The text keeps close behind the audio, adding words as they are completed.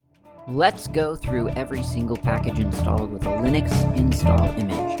Let's go through every single package installed with a Linux install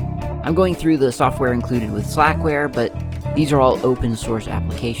image. I'm going through the software included with Slackware, but these are all open source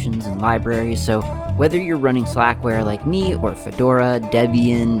applications and libraries, so whether you're running Slackware like me, or Fedora,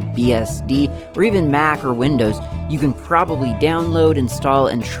 Debian, BSD, or even Mac or Windows, you can probably download, install,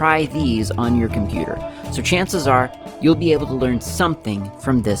 and try these on your computer. So chances are you'll be able to learn something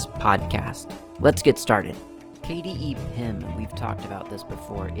from this podcast. Let's get started. kdepim, we've talked about this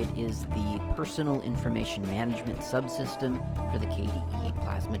before. It is the personal information management subsystem for the KDE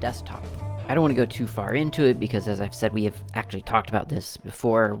Plasma desktop. I don't want to go too far into it because, as I've said, we have actually talked about this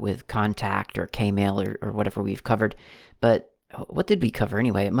before with Contact or Kmail or whatever we've covered. But what did we cover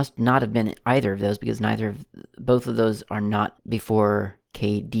anyway? It must not have been either of those because both of those are not before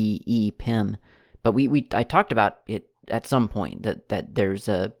kdepim. But I talked about it at some point, that there's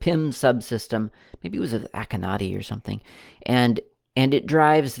a PIM subsystem, maybe it was an Akonadi or something, and it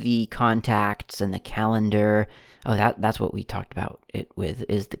drives the contacts and the calendar. Oh, that's what we talked about it with,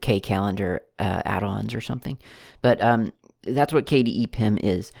 is the K-calendar add-ons or something. But that's what kdepim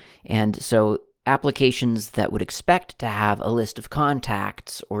is. And so applications that would expect to have a list of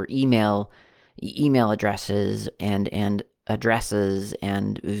contacts or email addresses and addresses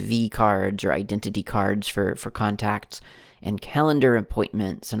and V cards or identity cards for contacts and calendar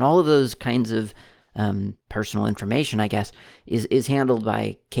appointments and all of those kinds of personal information, I guess, is handled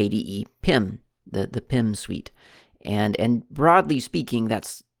by kdepim, the PIM suite. And broadly speaking,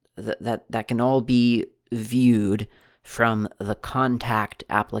 that can all be viewed from the contact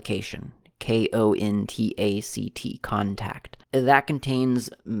application, KONTACT, contact. That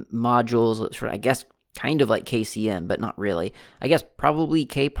contains modules, I guess, kind of like KCM, but not really. I guess probably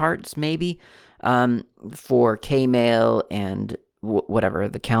K-parts, maybe, for Kmail and whatever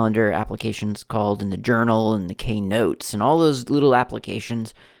the calendar application's called, and the journal and the K-notes and all those little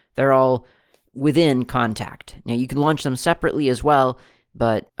applications. They're all within Contact. Now, you can launch them separately as well,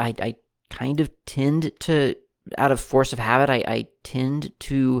 but I kind of tend to, out of force of habit, I tend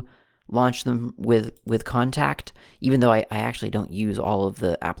to launch them with Contact, even though I actually don't use all of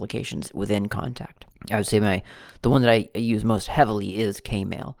the applications within Contact. I would say the one that I use most heavily is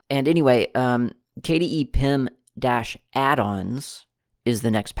Kmail. And anyway, kdepim-addons is the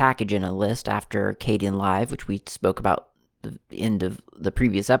next package in a list after kdenlive, which we spoke about the end of the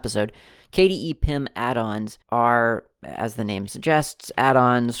previous episode. kdepim-addons are, as the name suggests,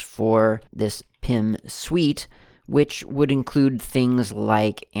 add-ons for this PIM suite, which would include things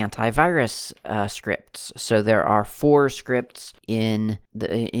like antivirus scripts. So there are 4 scripts in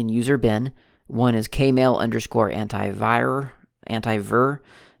user bin. One is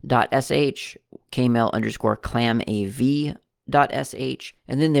kmail_antivirr.sh, kmail_clamav.sh,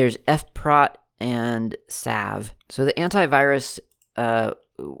 and then there's fprot and sav. So the antivirus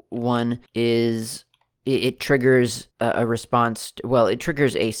one is, it triggers a response. It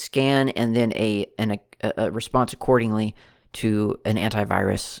triggers a scan and then a response accordingly to an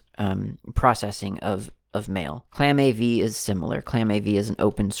antivirus processing of mail. ClamAV is similar. ClamAV is an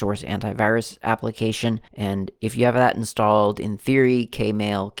open source antivirus application, and if you have that installed, in theory,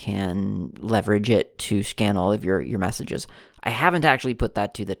 Kmail can leverage it to scan all of your messages. I haven't actually put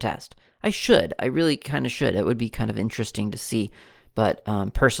that to the test. I should. I really kind of should. It would be kind of interesting to see, but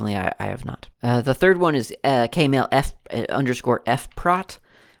personally, I have not. The third one is Kmail _fprot,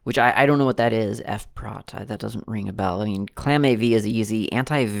 which I don't know what that is, fprot. That doesn't ring a bell. I mean, ClamAV is easy.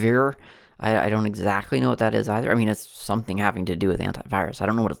 Antivirr, I don't exactly know what that is either. I mean, it's something having to do with antivirus. I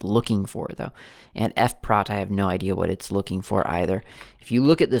don't know what it's looking for, though. And fprot, I have no idea what it's looking for either. If you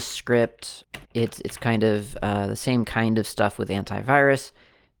look at the script, it's kind of the same kind of stuff with antivirus,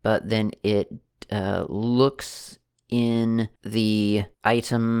 but then it looks in the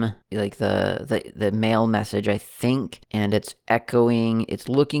item, like the mail message, I think, and it's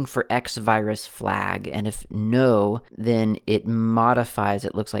looking for X virus flag, and if no, then it modifies,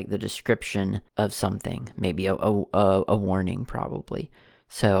 it looks like, the description of something, maybe a warning, probably.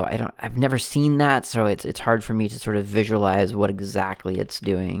 So I've never seen that, so it's hard for me to sort of visualize what exactly it's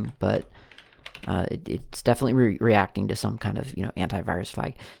doing, but it's definitely reacting to some kind of, antivirus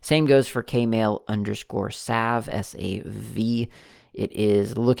flag. Same goes for kmail_sav, S-A-V. It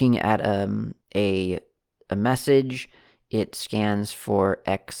is looking at a message. It scans for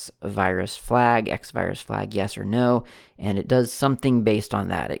X virus flag, yes or no, and it does something based on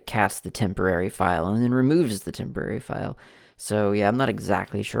that. It casts the temporary file and then removes the temporary file. So yeah, I'm not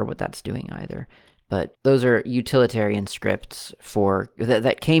exactly sure what that's doing either. But those are utilitarian scripts for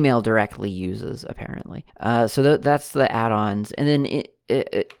that Kmail directly uses, apparently. So that's the add-ons. And then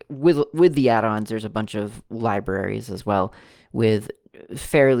with the add-ons, there's a bunch of libraries as well with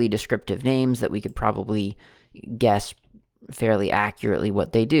fairly descriptive names that we could probably guess fairly accurately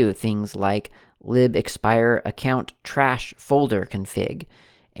what they do. Things like lib expire account trash folder config,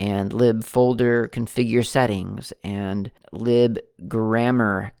 and lib folder configure settings, and lib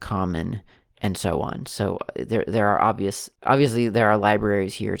grammar common, and so on. So there are obviously there are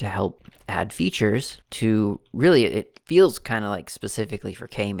libraries here to help add features to really, it feels kind of like specifically for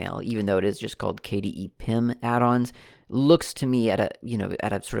Kmail, even though it is just called kdepim-addons. Looks to me at a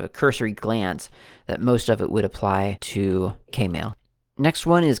sort of a cursory glance that most of it would apply to Kmail. Next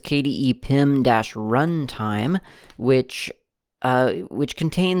one is kdepim-runtime, which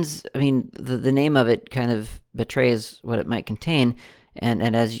contains, I mean, the name of it kind of betrays what it might contain,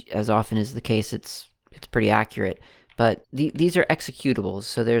 and as often is the case, it's pretty accurate. But these are executables,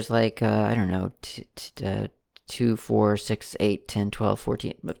 so there's like I don't know, 2, 4, 6, 8, 10, 12,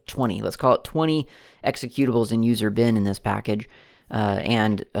 14, 20. Let's call it 20 executables in user bin in this package,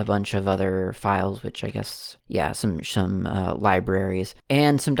 and a bunch of other files, which I guess, yeah, some libraries,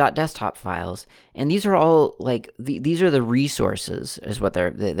 and some .desktop files. And these are all like these are the resources, is what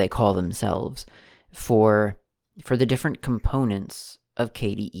they call themselves, for the different components of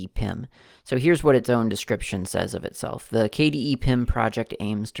kdepim. So here's what its own description says of itself. The kdepim project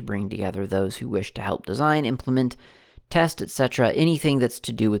aims to bring together those who wish to help design, implement, test, etc., anything that's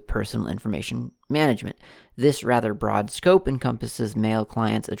to do with personal information management. This rather broad scope encompasses mail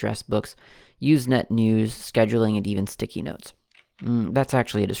clients, address books, Usenet news, scheduling, and even sticky notes. That's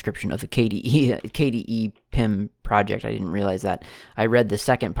actually a description of the kdepim project. I didn't realize that. I read the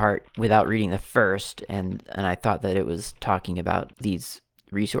second part without reading the first, and I thought that it was talking about these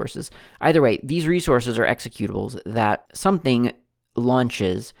resources. Either way, these resources are executables that something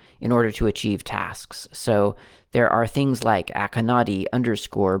launches in order to achieve tasks. So there are things like akanadi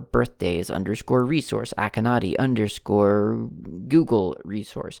 _ birthdays _ resource, akanadi _ Google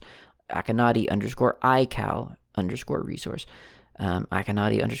resource, akanadi _ iCal _ resource,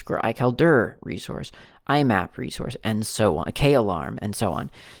 akanadi _ iCaldir resource, IMAP resource, and so on, K-alarm, and so on.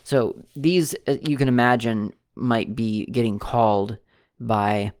 So these, you can imagine, might be getting called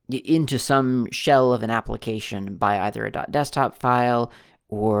into some shell of an application by either a .desktop file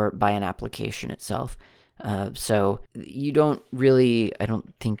or by an application itself. So you don't really, I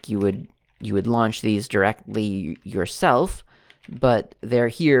don't think you would launch these directly yourself, but they're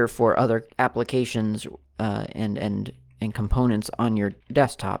here for other applications and components on your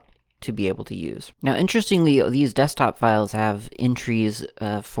desktop to be able to use. Now, interestingly, these desktop files have entries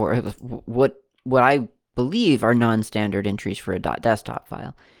for what I believe are non-standard entries for a .desktop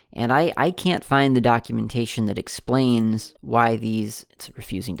file. And I can't find the documentation that explains why these, it's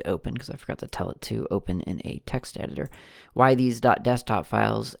refusing to open because I forgot to tell it to open in a text editor, why these .desktop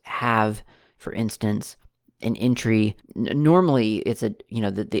files have, for instance, an entry. Normally it's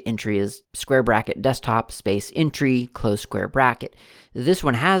the entry is square bracket desktop space entry close square bracket. This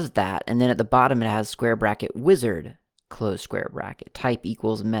one has that, and then at the bottom it has square bracket wizard close square bracket, type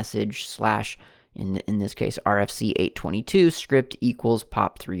equals message slash, in this case, RFC 822 script equals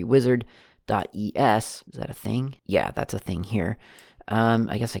pop3 wizard.es. Is that a thing? Yeah, that's a thing here.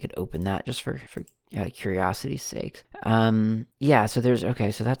 I guess I could open that just for curiosity's sake. Yeah, so there's,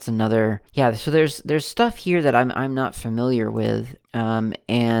 okay, so that's another, yeah, so there's stuff here that I'm not familiar with, and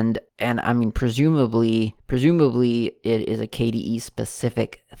I mean, presumably it is a KDE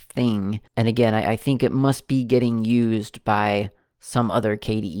specific thing, and again, I think it must be getting used by some other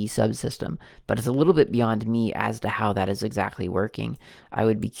KDE subsystem, but it's a little bit beyond me as to how that is exactly working. I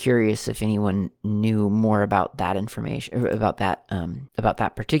would be curious if anyone knew more about that information, about that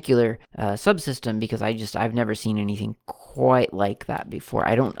particular subsystem, because I've never seen anything quite like that before.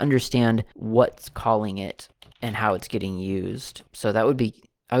 I don't understand what's calling it and how it's getting used. So I would be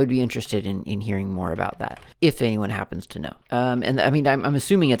interested in hearing more about that, if anyone happens to know. And I mean, I'm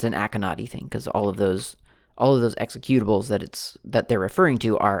assuming it's an akanadi thing, because all of those executables that they're referring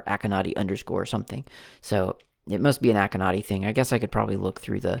to are akanadi _ something. So it must be an akanadi thing. I guess I could probably look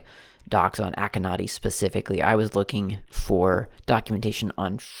through the docs on akanadi specifically. I was looking for documentation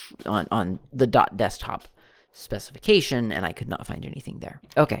on the .desktop specification, and I could not find anything there.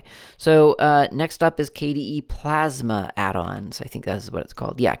 Okay, so next up is kdeplasma-addons. I think that's what it's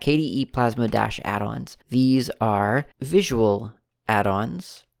called. Yeah, kdeplasma-addons. These are visual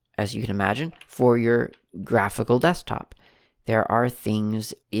add-ons, as you can imagine, for your graphical desktop. There are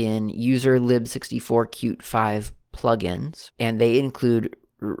things in user lib64 qt 5 plugins, and they include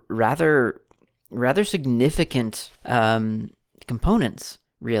rather significant components,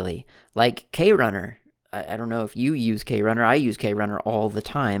 really, like krunner. I don't know if you use krunner. I use krunner all the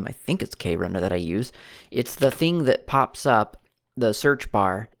time. I think it's krunner that I use. It's the thing that pops up the search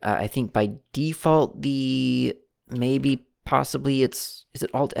bar, I think by default possibly is it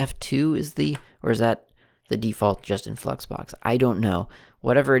Alt F2 or is that the default just in Fluxbox? I don't know.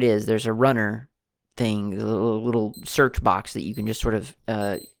 Whatever it is, there's a runner thing, a little search box that you can just sort of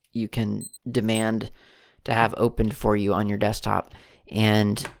you can demand to have opened for you on your desktop,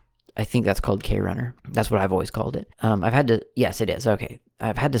 and I think that's called KRunner. That's what I've always called it. Yes, it is. Okay.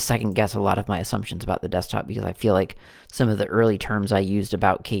 I've had to second guess a lot of my assumptions about the desktop because I feel like some of the early terms I used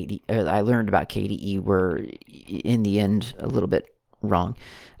about I learned about KDE were in the end a little bit wrong.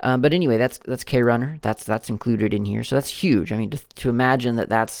 But anyway, that's KRunner. That's included in here. So that's huge. I mean, to imagine that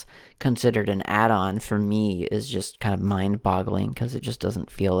that's considered an add-on for me is just kind of mind-boggling because it just doesn't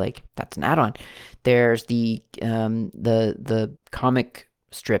feel like that's an add-on. There's the comic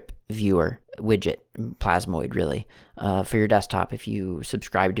strip viewer widget, plasmoid really, for your desktop. If you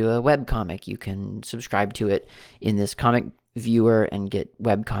subscribe to a webcomic, you can subscribe to it in this comic viewer and get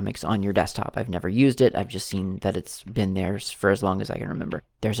webcomics on your desktop. I've never used it. I've just seen that it's been there for as long as I can remember.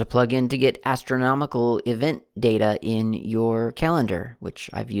 There's a plugin to get astronomical event data in your calendar, which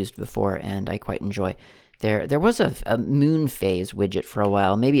I've used before and I quite enjoy. There was a moon phase widget for a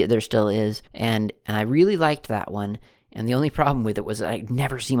while. Maybe there still is, and I really liked that one. And the only problem with it was I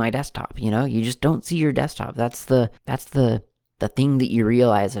never see my desktop, You just don't see your desktop. That's the thing that you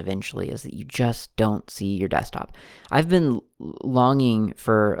realize eventually is that you just don't see your desktop. I've been longing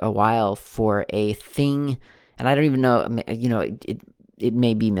for a while for a thing, and I don't even know, it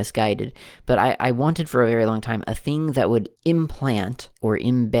may be misguided, but I wanted for a very long time a thing that would implant or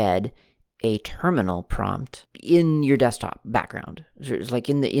embed a terminal prompt in your desktop background. It's like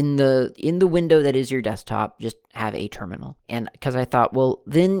in the window that is your desktop, just have a terminal. And because I thought, well,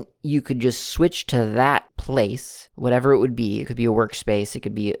 then you could just switch to that place, whatever it would be. It could be a workspace, it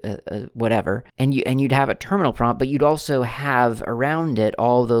could be a whatever, and you'd have a terminal prompt, but you'd also have around it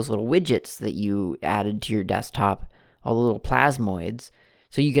all those little widgets that you added to your desktop, all the little plasmoids,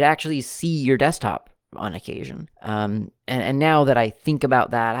 so you could actually see your desktop on occasion. And now that I think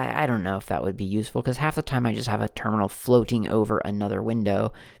about that, I don't know if that would be useful because half the time I just have a terminal floating over another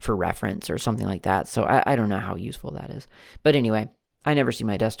window for reference or something like that. So I don't know how useful that is. But anyway, I never see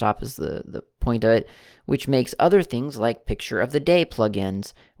my desktop is the point of it, which makes other things like picture of the day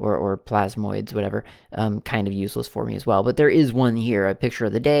plugins or plasmoids, whatever, kind of useless for me as well. But there is one here, a picture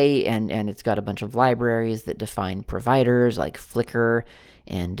of the day, and it's got a bunch of libraries that define providers like Flickr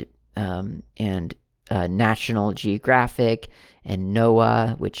and National Geographic and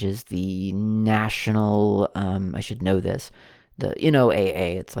NOAA, which is the national, I should know this, the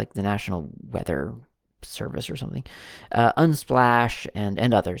NOAA, it's like the National Weather Service or something, Unsplash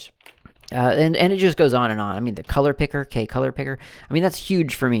and others. And it just goes on and on. I mean, the color picker, Color Picker. I mean, that's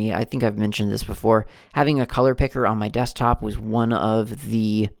huge for me. I think I've mentioned this before. Having a color picker on my desktop was one of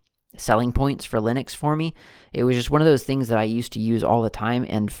the selling points for Linux for me. It was just one of those things that I used to use all the time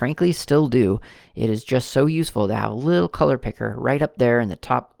and frankly still do. It is just so useful to have a little color picker right up there in the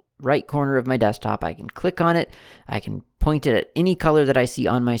top right corner of my desktop. I can click on it. I can point it at any color that I see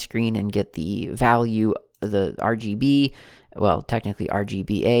on my screen and get the value, the RGB, well, technically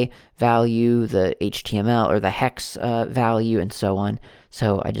RGBA value, the HTML or the hex value, and so on.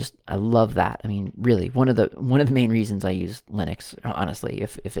 So I love that. I mean, really, one of the main reasons I use Linux, honestly,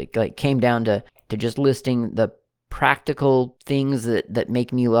 if it like came down to just listing the practical things that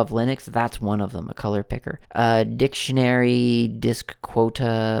make me love Linux, that's one of them, a color picker. Dictionary, disk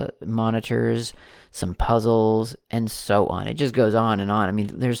quota monitors, some puzzles, and so on. It just goes on and on. I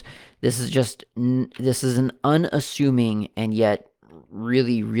mean, this is an unassuming and yet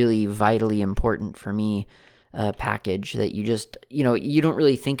really, really vitally important for me package that you just, you don't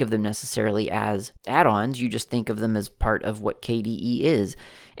really think of them necessarily as add-ons. You just think of them as part of what KDE is.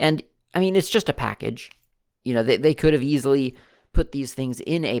 And I mean, it's just a package. They could have easily put these things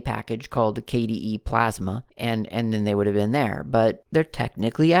in a package called KDE Plasma, and then they would have been there. But they're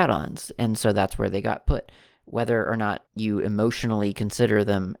technically add-ons, and so that's where they got put. Whether or not you emotionally consider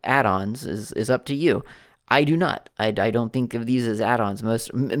them add-ons is up to you. I do not. I don't think of these as add-ons.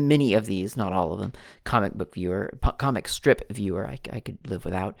 Many of these, not all of them. Comic strip viewer, I could live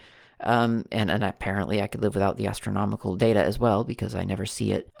without. And apparently I could live without the astronomical data as well because I never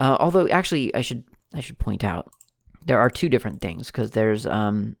see it. Although actually I should point out there are two different things because there's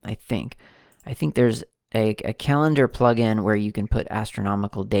I think there's a calendar plugin where you can put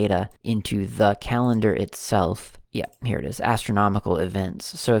astronomical data into the calendar itself. Yeah, here it is, astronomical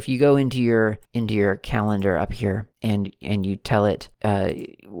events. So if you go into your calendar up here and you tell it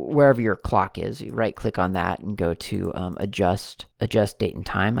wherever your clock is, you right click on that and go to adjust date and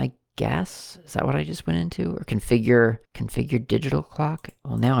time, I guess. Is that what I just went into? Or configure digital clock?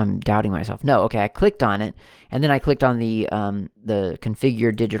 Well, now I'm doubting myself. No, okay, I clicked on it, and then I clicked on the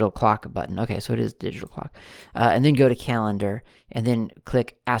configure digital clock button. Okay, so it is digital clock. And then go to calendar, and then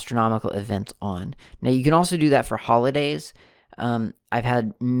click astronomical events on. Now, you can also do that for holidays. I've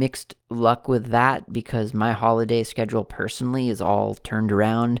had mixed luck with that because my holiday schedule personally is all turned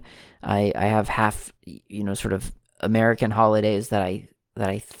around. I have half, sort of American holidays that I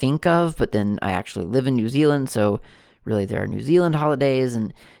think of, but then I actually live in New Zealand, so really there are New Zealand holidays,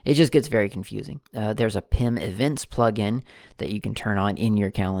 and it just gets very confusing. There's a PIM events plugin that you can turn on in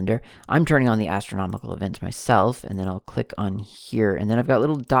your calendar. I'm turning on the astronomical events myself, and then I'll click on here, and then I've got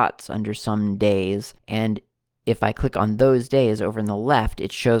little dots under some days, and if I click on those days over on the left,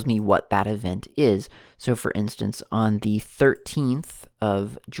 it shows me what that event is. So for instance, on the 13th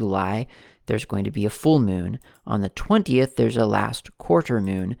of July, there's going to be a full moon. On the 20th, there's a last quarter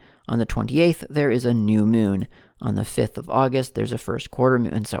moon. On the 28th, there is a new moon. On the 5th of August, there's a first quarter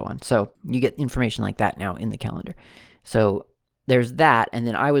moon, and so on. So you get information like that now in the calendar. So there's that, and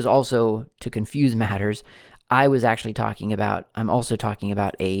then I was also, to confuse matters, I'm also talking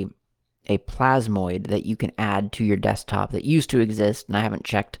about a plasmoid that you can add to your desktop that used to exist, and I haven't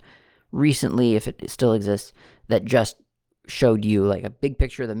checked recently if it still exists, that just showed you like a big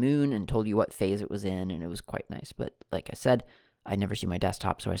picture of the moon and told you what phase it was in, and it was quite nice. But like I said, I never see my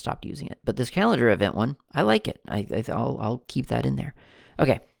desktop, so I stopped using it. But this calendar event one, I like it. I'll keep that in there.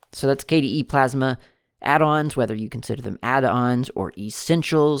 Okay, so that's KDE Plasma add-ons. Whether you consider them add-ons or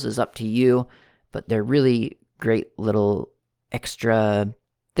essentials is up to you, but they're really great little extra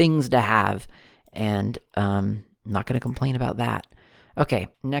things to have, and I'm not going to complain about that. Okay,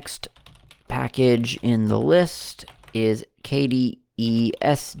 next package in the list is kdesdk.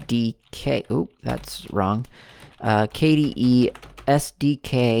 Oh, that's wrong.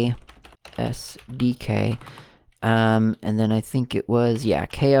 kdesdk-SDK. And then I think it was,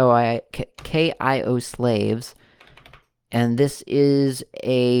 kioslaves. And this is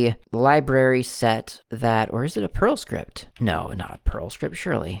a library set that, or is it a Perl script? No, not a Perl script,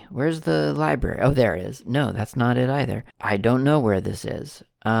 surely. Where's the library? Oh, there it is. No, that's not it either. I don't know where this is.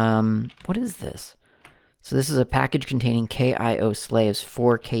 What is this? So this is a package containing kioslaves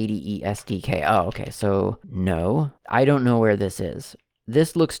for KDE SDK. Oh, okay, so no, I don't know where this is.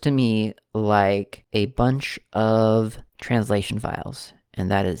 This looks to me like a bunch of translation files,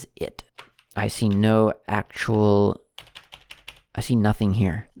 and that is it. I see nothing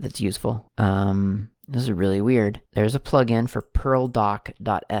here that's useful. This is really weird. There's a plugin for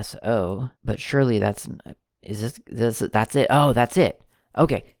perldoc.so, but surely that's it. Oh, that's it.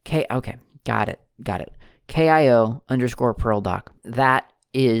 Okay, got it. KIO_perldoc. That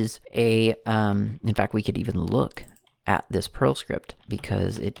is a, in fact, we could even look at this Perl script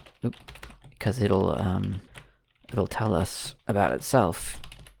because it'll tell us about itself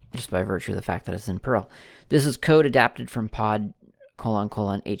just by virtue of the fact that it's in Perl. This is code adapted from pod :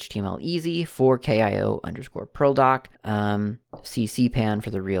 HTML easy for KIO_perldoc, CCpan for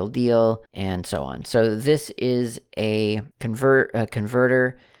the real deal, and so on. So this is a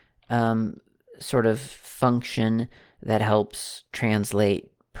converter sort of function that helps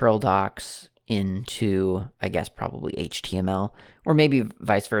translate Perl docs into, I guess, probably HTML, or maybe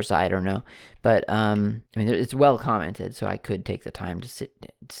vice versa, I don't know. But I mean, it's well commented, so I could take the time to sit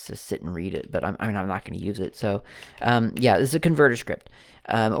and read it, but I'm not going to use it. So yeah, this is a converter script,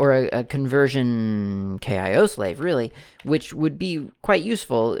 or a conversion KIO slave, really, which would be quite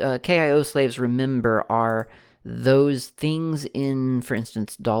useful. KIO slaves, remember, are those things in, for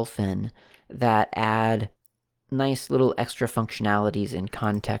instance, Dolphin that add nice little extra functionalities in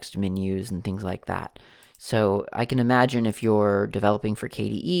context menus and things like that. So I can imagine if you're developing for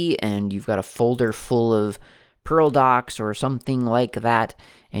KDE and you've got a folder full of Perl docs or something like that,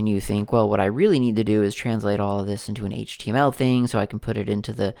 and you think, well, what I really need to do is translate all of this into an HTML thing so I can put it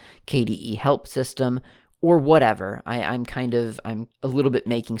into the KDE help system, or whatever. I'm a little bit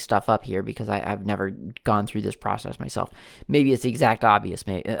making stuff up here because I've never gone through this process myself. Maybe it's the exact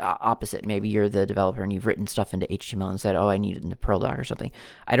opposite. Maybe you're the developer and you've written stuff into HTML and said, oh, I need it in a Perl doc or something.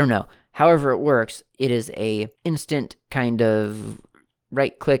 I don't know. However it works, it is a instant kind of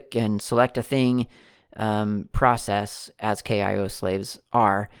right-click and select a thing process, as KIO slaves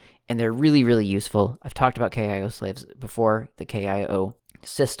are, and they're really, really useful. I've talked about KIO slaves before, the KIO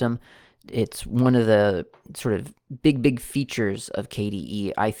system. It's one of the sort of big features of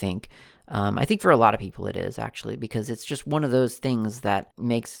KDE, I think. I think for a lot of people it is, actually, because it's just one of those things that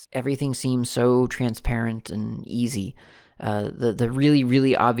makes everything seem so transparent and easy. The really,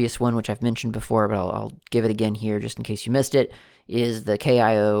 really obvious one, which I've mentioned before, but I'll give it again here just in case you missed it, is the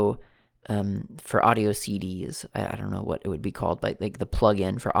KIO for audio CDs. I don't know what it would be called, but like the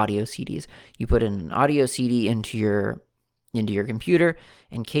plugin for audio CDs. You put in an audio CD into your computer,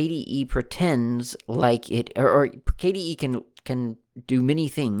 and KDE pretends like it, or KDE can do many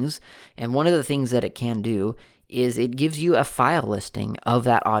things, and one of the things that it can do is it gives you a file listing of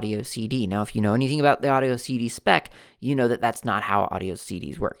that audio CD. Now, if you know anything about the audio CD spec, you know that that's not how audio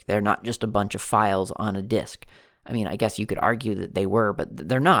CDs work. They're not just a bunch of files on a disk. I mean, I guess you could argue that they were, but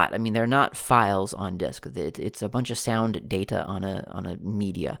they're not. I mean, they're not files on disk. It's a bunch of sound data on a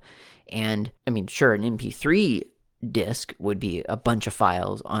media. And I mean, sure, an MP3 disk would be a bunch of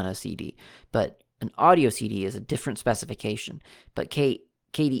files on a CD, but an audio CD is a different specification. But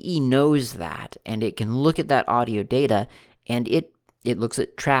KDE knows that, and it can look at that audio data, and it looks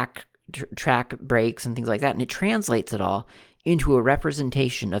at track breaks and things like that, and it translates it all into a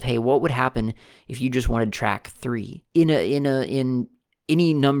representation of, hey, what would happen if you just wanted track 3 in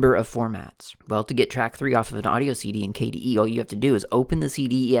any number of formats? Well, to get track 3 off of an audio CD in KDE, all you have to do is open the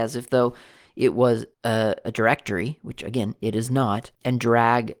CD as if though it was a directory, which again, it is not, and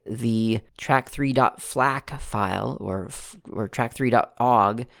drag the track3.flac file or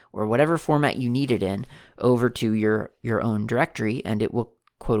track3.ogg or whatever format you need it in over to your own directory, and it will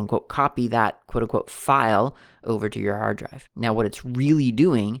quote-unquote copy that quote-unquote file over to your hard drive. Now, what it's really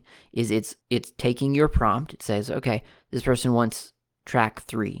doing is it's taking your prompt. It says, okay, this person wants track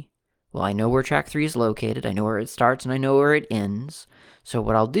 3. Well, I know where track 3 is located. I know where it starts and I know where it ends. So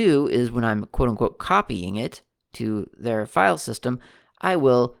what I'll do is when I'm quote-unquote copying it to their file system, I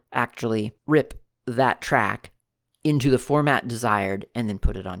will actually rip that track into the format desired and then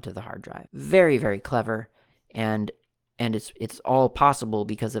put it onto the hard drive. Very, very clever. And it's all possible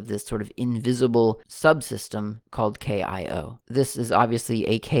because of this sort of invisible subsystem called KIO. This is obviously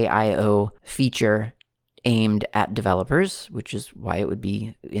a KIO feature aimed at developers, which is why it would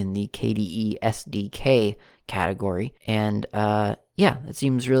be in the KDE SDK category. And yeah, it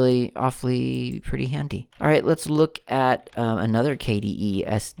seems really awfully pretty handy. All right, let's look at another KDE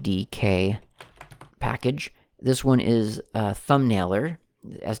SDK package. This one is Thumbnailer.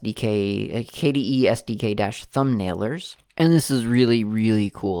 KDE SDK-thumbnailers. And this is really,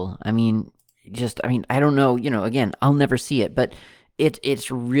 really cool. I mean, I don't know, again, I'll never see it, but it's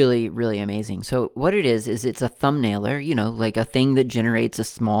really, really amazing. So what it is it's a thumbnailer, like a thing that generates a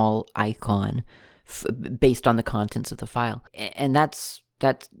small icon based on the contents of the file. And that's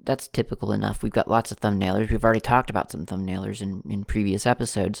typical enough. We've got lots of thumbnailers. We've already talked about some thumbnailers in previous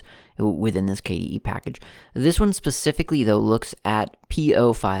episodes within this KDE package. This one specifically, though, looks at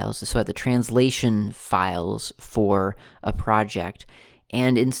PO files, so at the translation files for a project.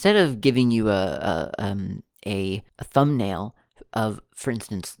 And instead of giving you a thumbnail of, for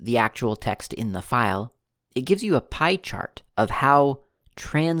instance, the actual text in the file, it gives you a pie chart of how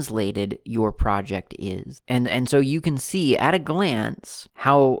translated your project is. And so you can see at a glance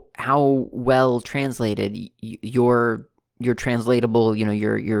how well translated your translatable,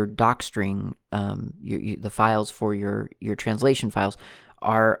 your docstring, the files for your translation files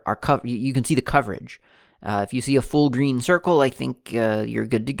are covered. You can see the coverage. If you see a full green circle, I think you're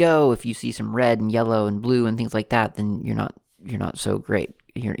good to go. If you see some red and yellow and blue and things like that, then you're not so great.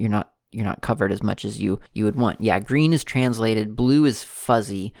 You're not covered as much as you would want. Yeah, green is translated, blue is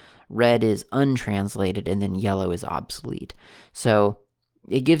fuzzy, red is untranslated, and then yellow is obsolete. So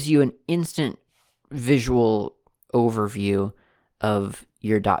it gives you an instant visual overview of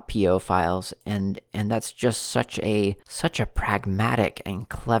your .po files, and that's just such a pragmatic and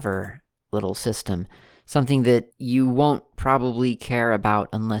clever little system. Something that you won't probably care about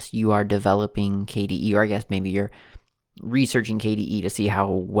unless you are developing KDE, or I guess maybe you're researching KDE to see how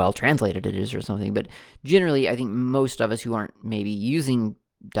well translated it is or something. But generally, I think most of us who aren't maybe using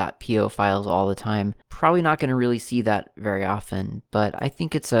 .po files all the time, probably not going to really see that very often. But I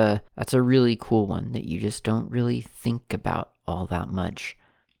think that's a really cool one that you just don't really think about all that much.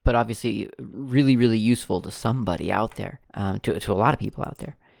 But obviously, really, really useful to somebody out there, to a lot of people out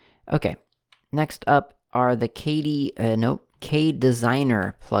there. Okay, next up are the kdesigner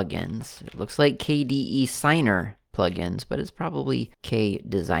plugins. It looks like kdesigner plugins, but it's probably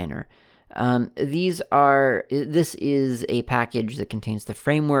kdesigner. This is a package that contains the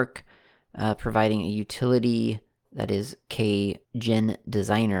framework, providing a utility that is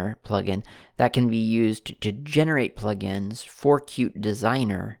kdesigner plugin that can be used to generate plugins for Qt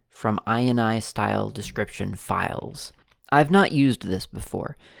Designer from INI style description files. I've not used this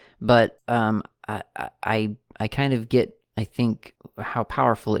before, but I kind of get, I think, how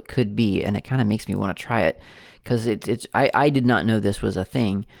powerful it could be, and it kind of makes me want to try it, because I did not know this was a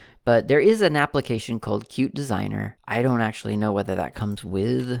thing, But there is an application called kdesigner. I don't actually know whether that comes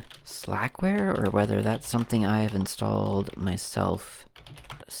with Slackware or whether that's something I have installed myself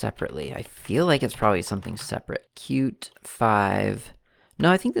separately. I feel like it's probably something separate. Qt 5.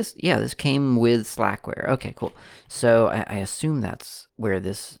 No, I think this came with Slackware. Okay, cool. So I assume that's where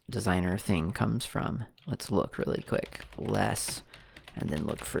this designer thing comes from. Let's look really quick. Less, and then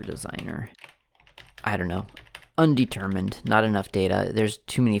look for designer. I don't know. Undetermined. Not enough data. There's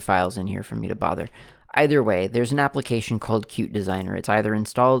too many files in here for me to bother. Either way, there's an application called kdesigner. It's either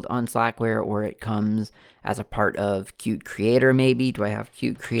installed on Slackware or it comes as a part of Qt Creator, maybe. Do I have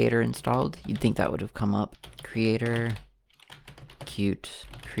Qt Creator installed? You'd think that would have come up. Creator, Qt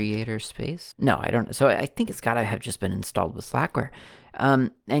Creator space? No, I don't. So I think it's got to have just been installed with Slackware.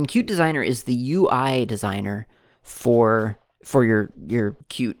 And kdesigner is the UI designer for your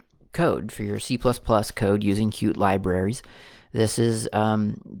Qt code, for your C++ code using Qt libraries. This is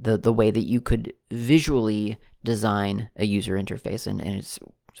the way that you could visually design a user interface. And it's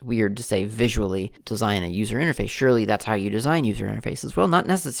weird to say visually design a user interface. Surely that's how you design user interfaces. Well, not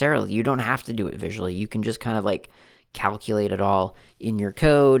necessarily. You don't have to do it visually. You can just kind of like calculate it all in your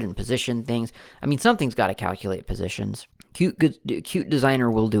code and position things. I mean, something's got to calculate positions.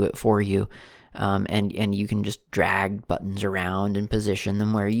 kdesigner will do it for you. And you can just drag buttons around and position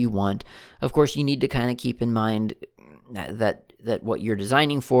them where you want. Of course, you need to kind of keep in mind that what you're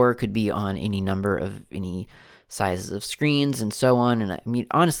designing for could be on any number of any sizes of screens and so on. And I mean,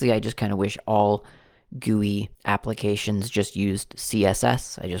 honestly, I just kind of wish all GUI applications just used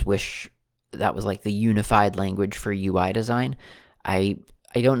CSS. I just wish that was like the unified language for UI design. I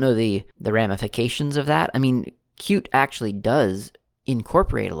don't know the ramifications of that. I mean, Qt actually does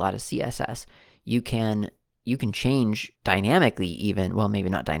incorporate a lot of CSS. You can change dynamically even, well, maybe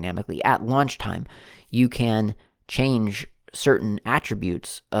not dynamically, at launch time. You can change certain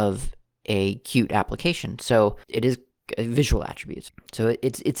attributes of a Qt application. So it is visual attributes. So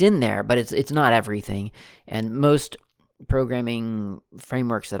it's in there, but it's not everything. And most programming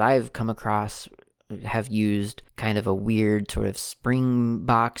frameworks that I've come across have used kind of a weird sort of spring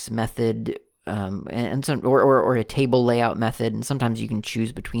box method, and some or a table layout method, and sometimes you can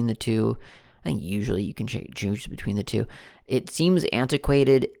choose between the two. I think usually you can choose between the two. It seems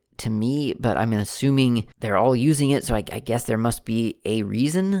antiquated to me, but I'm assuming they're all using it, so I guess there must be a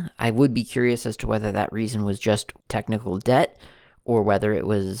reason. I would be curious as to whether that reason was just technical debt, or whether it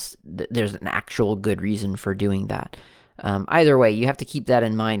was there's an actual good reason for doing that. Either way, you have to keep that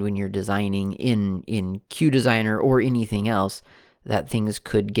in mind when you're designing in kdesigner or anything else, that things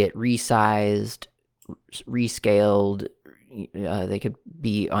could get resized, rescaled. They could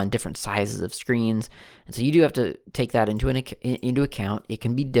be on different sizes of screens. And so you do have to take that into account. It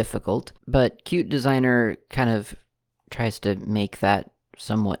can be difficult, but kdesigner kind of tries to make that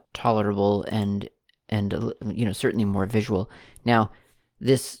somewhat tolerable and certainly more visual. Now,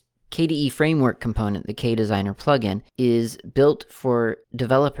 this KDE framework component, the kdesigner plugin, is built for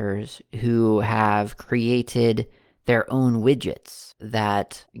developers who have created their own widgets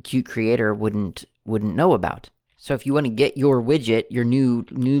that Qt Creator wouldn't know about. So if you want to get your widget, your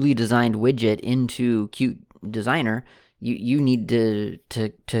newly designed widget into Qt Designer, you need to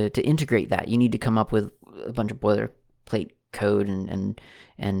integrate that. You need to come up with a bunch of boilerplate code and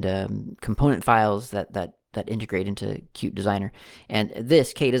component files that integrate into Qt Designer. And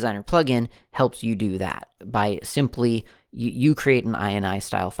this kdesigner plugin helps you do that by simply you create an ini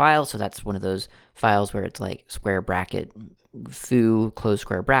style file. So that's one of those files where it's like square bracket foo close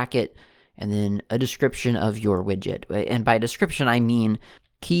square bracket, and then a description of your widget. And by description, I mean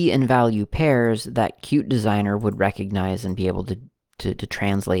key and value pairs that Qt Designer would recognize and be able to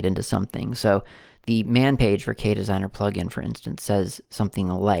translate into something. So the man page for kdesigner plugin, for instance, says something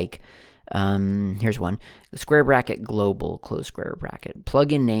like, here's one, square bracket global, close square bracket,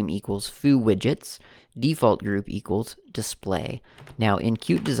 plugin name equals foo widgets, default group equals display. Now in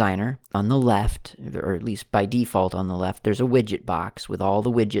Qt Designer, on the left, or at least by default on the left, there's a widget box with all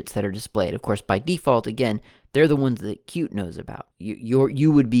the widgets that are displayed. Of course, by default, again, they're the ones that Qt knows about.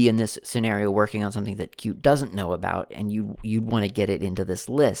 You would be in this scenario working on something that Qt doesn't know about, and you'd want to get it into this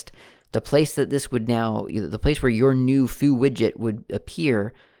list. The place that this would now, the place where your new foo widget would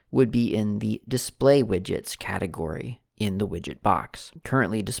appear would be in the display widgets category in the widget box.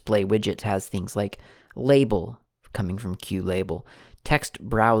 Currently, display widgets has things like label, coming from QLabel, text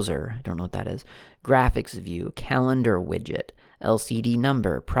browser, I don't know what that is, graphics view, calendar widget, LCD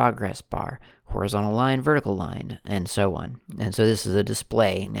number, progress bar, horizontal line, vertical line, and so on. And so this is a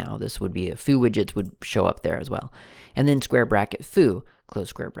display now. This would be a foo widgets would show up there as well. And then square bracket foo, close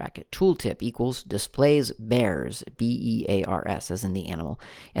square bracket. Tooltip equals displays bears, B-E-A-R-S, as in the animal.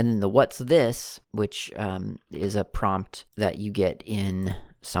 And then the what's this, which is a prompt that you get in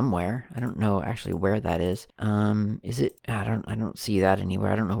somewhere. I don't know actually where that is. Is it? I don't see that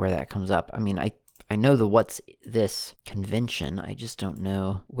anywhere. I don't know where that comes up. I mean, I know the what's this convention. I just don't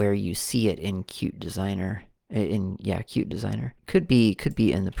know where you see it in Qt Designer. Qt Designer. Could be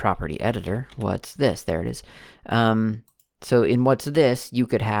in the property editor. What's this? There it is. So in what's this, you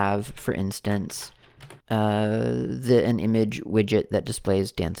could have, for instance, an image widget that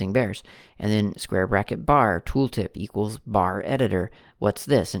displays dancing bears. And then square bracket bar, tooltip equals bar editor. What's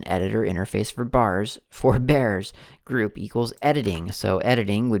this? An editor interface for bars for bears. Group equals editing. So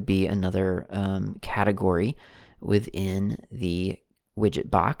editing would be another category within the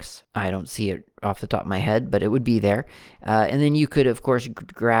widget box. I don't see it off the top of my head, but it would be there. And then you could, of course,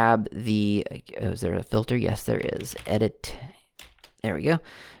 grab the, is there a filter? Yes, there is. Edit. There we go.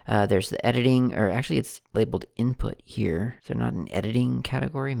 There's the editing, or actually it's labeled input here. Is there not an editing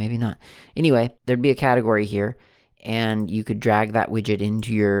category? Maybe not. Anyway, there'd be a category here, and you could drag that widget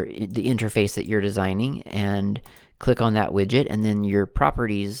into the interface that you're designing and click on that widget, and then your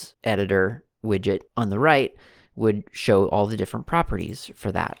properties editor widget on the right would show all the different properties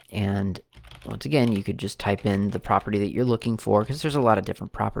for that. And once again, you could just type in the property that you're looking for, because there's a lot of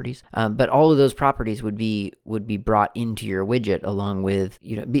different properties. But all of those properties would be brought into your widget along with,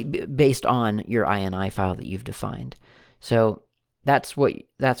 based on your INI file that you've defined. So that's what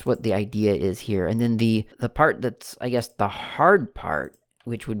the idea is here. And then the part that's, I guess, the hard part,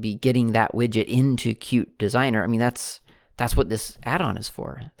 which would be getting that widget into Qt Designer. I mean, that's what this add-on is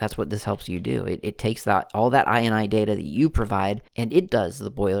for. That's what this helps you do. It takes all that INI data that you provide, and it does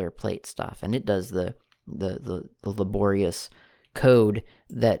the boilerplate stuff, and it does the laborious code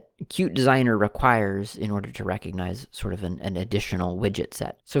that Qt Designer requires in order to recognize sort of an additional widget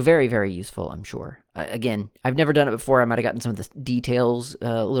set. So very, very useful, I'm sure. Again, I've never done it before. I might have gotten some of the details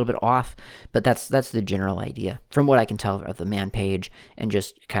a little bit off, but that's the general idea from what I can tell of the man page and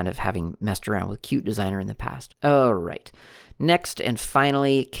just kind of having messed around with Qt Designer in the past. All right. Next and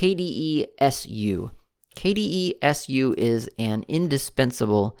finally, kdesu. kdesu is an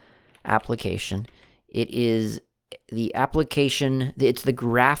indispensable application. It is the application, it's the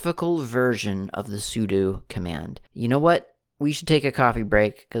graphical version of the sudo command. You know what? We should take a coffee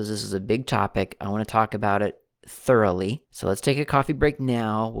break because this is a big topic. I want to talk about it thoroughly. So let's take a coffee break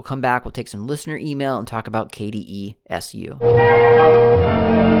now. We'll come back. We'll take some listener email and talk about kdesu.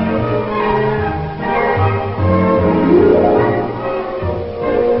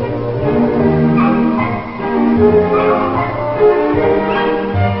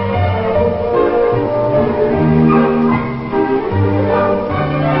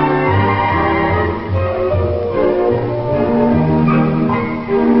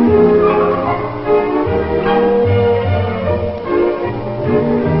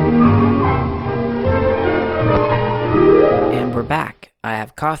 I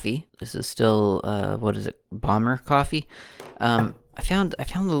have coffee. This is still, what is it? Bomber coffee. I found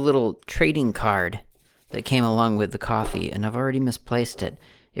a little trading card that came along with the coffee, and I've already misplaced it.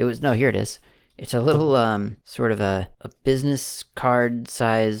 No, here it is. It's a little, sort of a business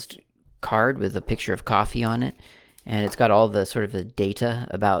card-sized card with a picture of coffee on it, and it's got all the sort of the data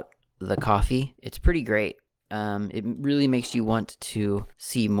about the coffee. It's pretty great. It really makes you want to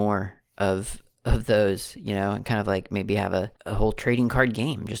see more of those, and kind of like maybe have a whole trading card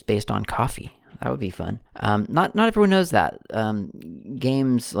game just based on coffee. That would be fun. Not everyone knows that.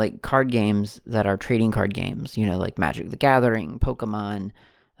 Games like card games that are trading card games, like Magic the Gathering, Pokemon,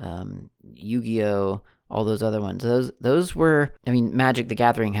 Yu-Gi-Oh, all those other ones. Those were, Magic the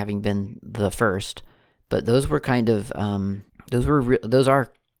Gathering having been the first, but those were kind of, those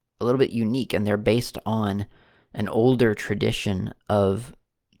are a little bit unique, and they're based on an older tradition of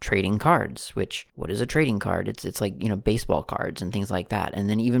trading cards. Which, what is a trading card? It's like, baseball cards and things like that. And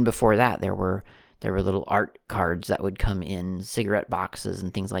then even before that, there were little art cards that would come in cigarette boxes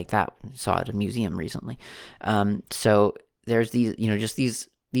and things like that. I saw at a museum recently. So there's these, just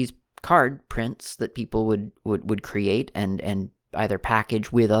these card prints that people would create and either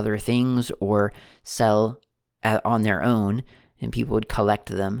package with other things or sell on their own, and people would collect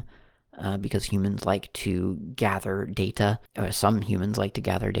them. Because humans like to gather data, or some humans like to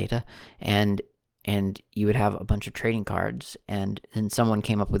gather data, and you would have a bunch of trading cards, and then someone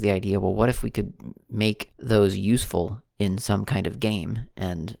came up with the idea, well, what if we could make those useful in some kind of game?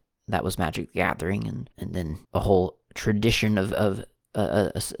 And that was Magic the Gathering, and then a whole tradition of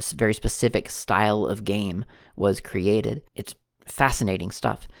a very specific style of game was created. It's fascinating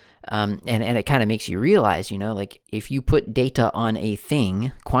stuff. And it kind of makes you realize, like if you put data on a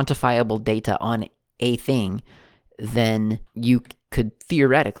thing, quantifiable data on a thing, then you could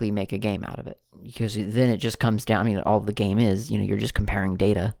theoretically make a game out of it. Because then it just comes down, I mean, all the game is, you're just comparing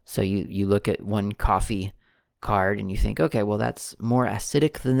data. So you look at one coffee card and you think, okay, well, that's more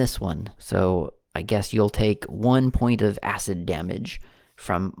acidic than this one. So I guess you'll take 1 point of acid damage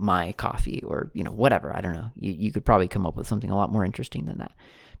from my coffee, or, whatever. I don't know. You could probably come up with something a lot more interesting than that.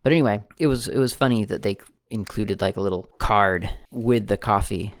 But anyway, it was funny that they included like a little card with the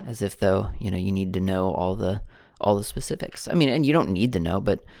coffee, as if though, you need to know all the specifics. I mean, and you don't need to know,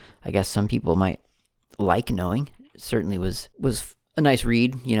 but I guess some people might like knowing. It certainly was a nice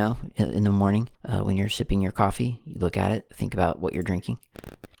read, in the morning when you're sipping your coffee. You look at it, think about what you're drinking.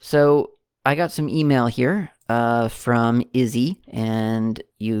 So I got some email here from Izzy, and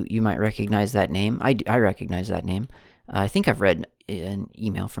you might recognize that name. I recognize that name. I think I've read an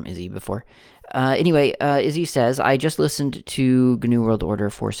email from Izzy before. Anyway, Izzy says, I just listened to GNU World Order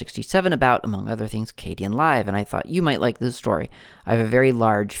 467 about, among other things, Kdenlive, Live, and I thought you might like this story. I have a very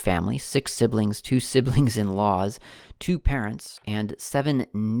large family, 6 siblings, 2 siblings-in-laws, 2 parents, and 7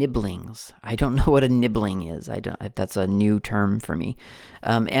 nibblings. I don't know what a nibbling is. That's a new term for me.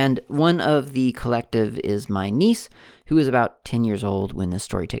 And one of the collective is my niece, who is about 10 years old when this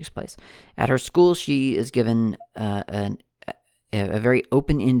story takes place. At her school, she is given a very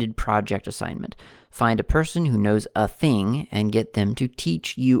open-ended project assignment. Find a person who knows a thing and get them to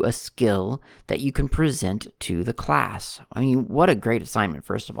teach you a skill that you can present to the class. I mean, what a great assignment,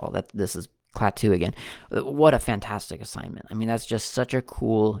 first of all. This is Clat 2 again. What a fantastic assignment. I mean, that's just such a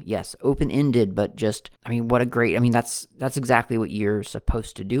cool, yes, open-ended, but just, I mean, what a great, I mean, that's exactly what you're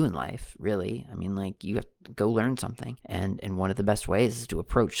supposed to do in life, really. I mean, like, you have to go learn something. And one of the best ways is to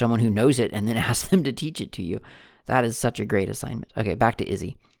approach someone who knows it and then ask them to teach it to you. That is such a great assignment. Okay, back to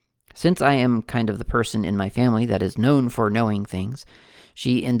Izzy. Since I am kind of the person in my family that is known for knowing things,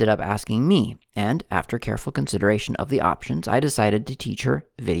 she ended up asking me, and after careful consideration of the options, I decided to teach her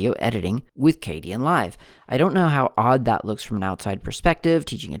video editing with Kdenlive. I don't know how odd that looks from an outside perspective,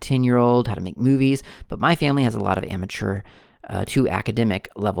 teaching a 10-year-old how to make movies, but my family has a lot of amateur to academic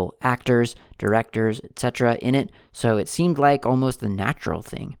level actors, directors, etc. in it, so it seemed like almost the natural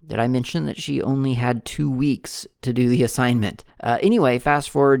thing. Did I mention that she only had 2 weeks to do the assignment? Anyway, fast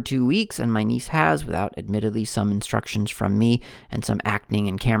forward 2 weeks, and my niece has, without admittedly some instructions from me and some acting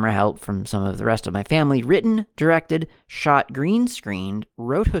and camera help from some of the rest of my family, written, directed, shot, green screened,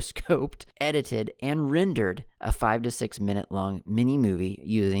 rotoscoped, edited, and rendered a 5 to 6 minute long mini movie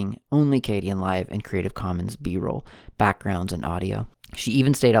using only Kdenlive and Creative Commons B-roll, backgrounds, and audio. She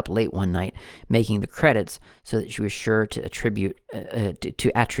even stayed up late one night making the credits so that she was sure to attribute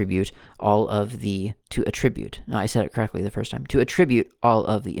all of the no, I said it correctly the first time, to attribute all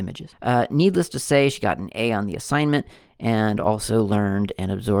of the images. Needless to say, she got an A on the assignment and also learned and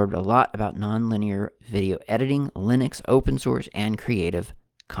absorbed a lot about nonlinear video editing, Linux, open source, and Creative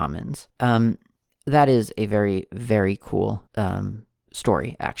Commons. That is a very, very cool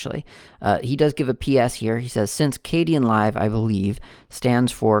story, actually. He does give a PS here. He says, since Kdenlive, I believe,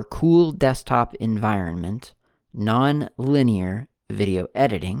 stands for Cool Desktop Environment, Non-Linear Video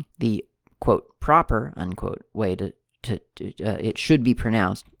Editing, the, quote, proper, unquote, way to it should be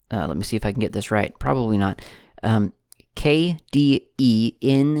pronounced. Let me see if I can get this right. Probably not. KDENLIVE.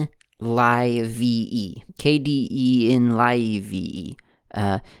 KDENLIVE.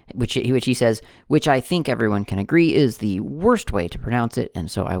 Which he says, which I think everyone can agree is the worst way to pronounce it,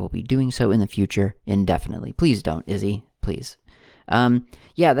 and so I will be doing so in the future indefinitely. Please don't, Izzy, please.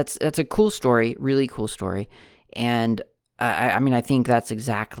 Yeah, that's a cool story, really cool story, and I mean, I think this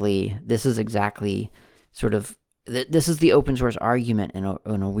is exactly sort of, this is the open source argument in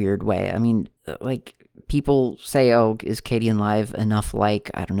a weird way. I mean, like, people say, oh, is Kdenlive enough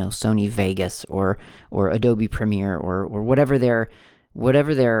like, I don't know, Sony Vegas or Adobe Premiere or whatever the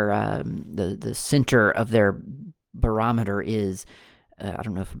center of their barometer is. I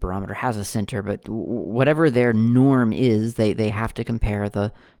don't know if a barometer has a center, but whatever their norm is, they have to compare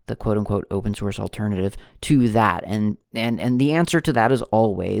the quote-unquote open source alternative to that. And the answer to that is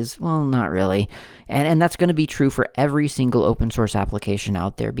always, well, not really. And that's going to be true for every single open source application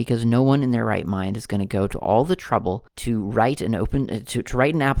out there, because no one in their right mind is going to go to all the trouble to write an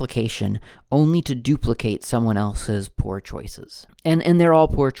application only to duplicate someone else's poor choices. And they're all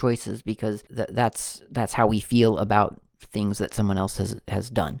poor choices, because that's how we feel about things that someone else has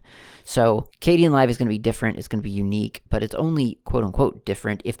done. So Kdenlive is going to be different, it's going to be unique, but it's only quote-unquote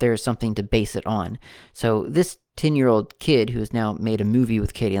different if there's something to base it on. So this 10-year-old kid who has now made a movie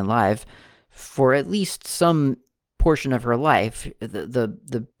with Kdenlive, for at least some portion of her life,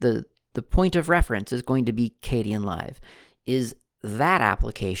 the point of reference is going to be Kdenlive. Is that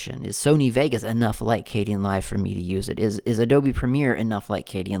application, is Sony Vegas enough like Kdenlive for me to use it? Is Adobe Premiere enough like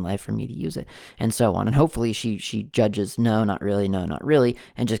Kdenlive for me to use it? And so on. And hopefully she judges no, not really,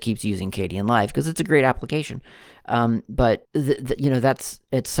 and just keeps using Kdenlive because it's a great application. But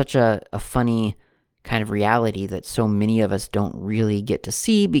it's such a funny kind of reality that so many of us don't really get to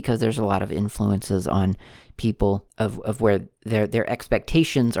see because there's a lot of influences on people of where their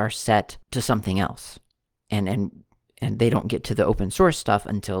expectations are set to something else. And they don't get to the open source stuff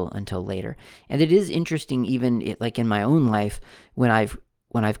until later. And it is interesting, even like in my own life, when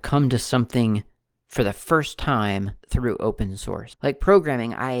I've come to something for the first time through open source. Like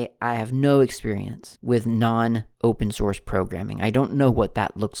programming, I have no experience with non-open source programming. I don't know what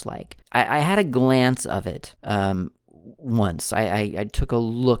that looks like. I had a glance of it once. I took a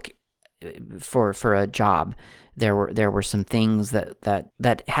look for a job. There were some things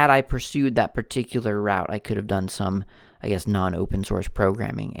that had I pursued that particular route, I could have done some, I guess, non-open source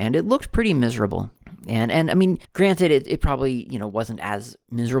programming, and it looked pretty miserable. And I mean, granted, it probably, wasn't as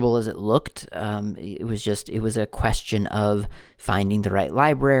miserable as it looked. It was a question of finding the right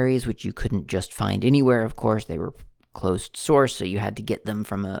libraries, which you couldn't just find anywhere, of course. They were closed source, so you had to get them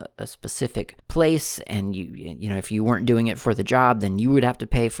from a specific place, and if you weren't doing it for the job, then you would have to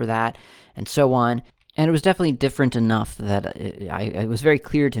pay for that, and so on. And it was definitely different enough that it was very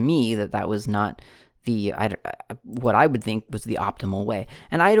clear to me that was not what I would think was the optimal way.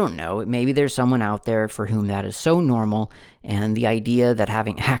 And I don't know, maybe there's someone out there for whom that is so normal, and the idea that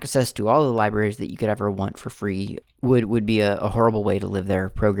having access to all the libraries that you could ever want for free would be a horrible way to live their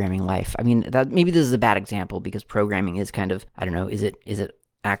programming life. I mean, maybe this is a bad example because programming is kind of, I don't know,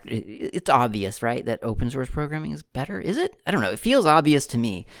 it's obvious, right, that open source programming is better? Is it? I don't know. It feels obvious to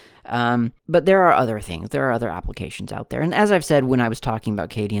me. But there are other things. There are other applications out there. And as I've said when I was talking about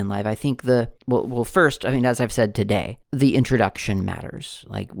Kdenlive, I think first, I mean, as I've said today, the introduction matters.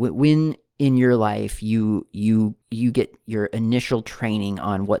 Like when in your life you get your initial training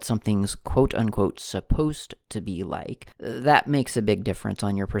on what something's quote unquote supposed to be like, that makes a big difference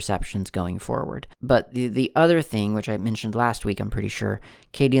on your perceptions going forward. But the other thing, which I mentioned last week, I'm pretty sure,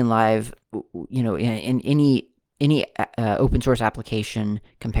 Kdenlive, in any open source application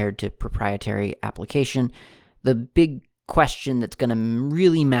compared to proprietary application, the big question that's going to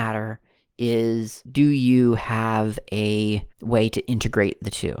really matter is, do you have a way to integrate the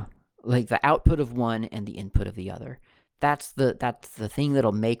two? Like the output of one and the input of the other. That's the thing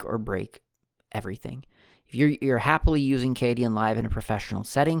that'll make or break everything. If you're happily using Kdenlive in a professional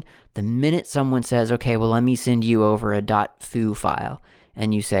setting, the minute someone says, okay, well, let me send you over a .foo file,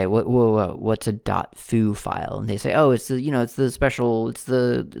 and you say, whoa, what's a .foo file? And they say, oh, it's the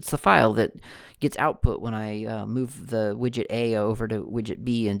file that gets output when I move the widget A over to widget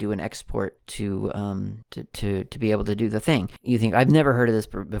B and do an export to be able to do the thing. You think, I've never heard of this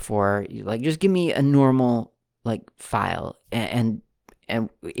before. Just give me a normal file, and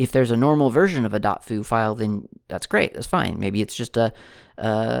if there's a normal version of a .foo file, then that's great. That's fine. Maybe it's just an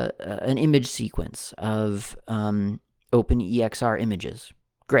image sequence of OpenEXR images.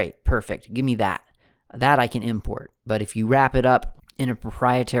 Great, perfect. Give me that. That I can import. But if you wrap it up in a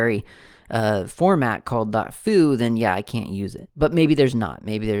proprietary format called .foo, then yeah, I can't use it. But maybe there's not.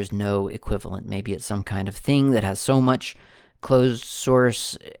 Maybe there's no equivalent. Maybe it's some kind of thing that has so much closed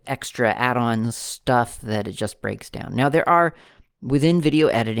source extra add-on stuff that it just breaks down. Now there are, within video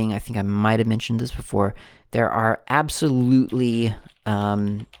editing, I think I might have mentioned this before, there are absolutely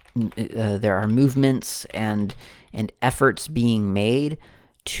there are movements and efforts being made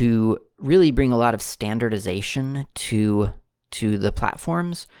to really bring a lot of standardization to the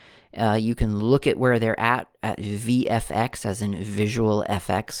platforms. You can look at where they're at VFX, as in Visual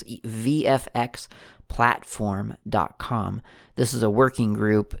FX, vfxplatform.com. This is a working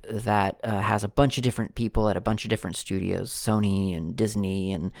group that has a bunch of different people at a bunch of different studios, Sony and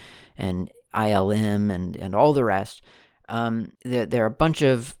Disney and ILM and all the rest. There are a bunch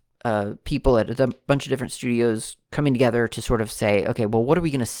of people at a bunch of different studios coming together to sort of say, okay, well, what are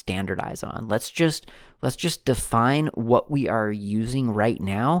we going to standardize on? Let's just define what we are using right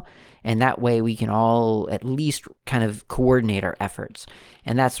now, and that way we can all at least kind of coordinate our efforts.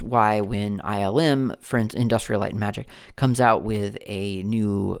 And that's why when ILM, for Industrial Light and Magic, comes out with a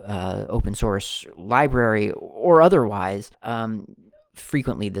new open source library or otherwise,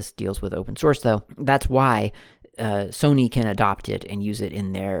 frequently this deals with open source though, that's why Sony can adopt it and use it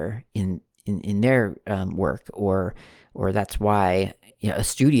in their work, or that's why a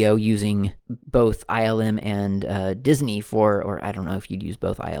studio using both ILM and Disney for, or I don't know if you'd use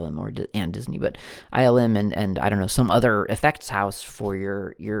both ILM and Disney, but ILM and I don't know, some other effects house for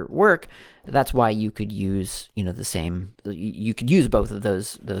your work. That's why you could use, the same, you could use both of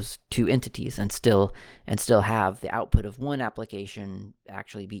those two entities and still have the output of one application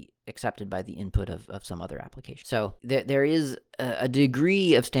actually be accepted by the input of some other application. So there is a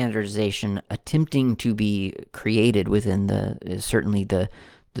degree of standardization attempting to be created within certainly the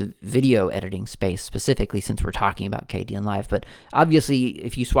video editing space, specifically since we're talking about KDenLive. But obviously,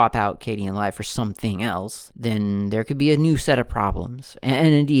 if you swap out KDenLive for something else, then there could be a new set of problems.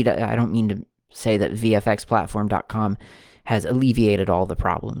 And indeed, I don't mean to say that VFXplatform.com has alleviated all the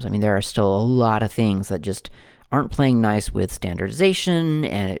problems. I mean, there are still a lot of things that just aren't playing nice with standardization,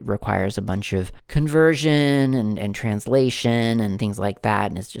 and it requires a bunch of conversion and translation and things like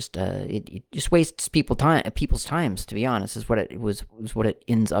that. And it's just it just wastes people's times, to be honest, is what it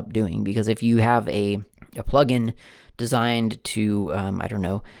ends up doing. Because if you have a plugin designed to I don't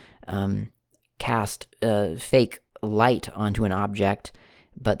know, cast fake light onto an object,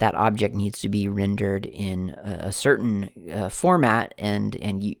 but that object needs to be rendered in a certain format,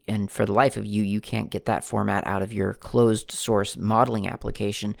 and for the life of you can't get that format out of your closed source modeling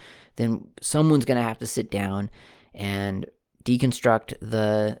application, then someone's going to have to sit down and deconstruct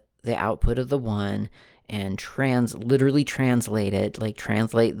the output of the one and literally translate it, like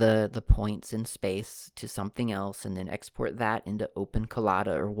translate the points in space to something else, and then export that into Open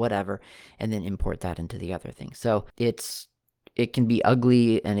Collada or whatever, and then import that into the other thing. So it can be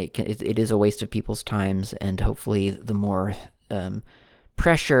ugly, and it is a waste of people's times, and hopefully the more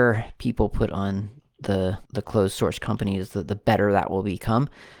pressure people put on the closed source companies, the better that will become.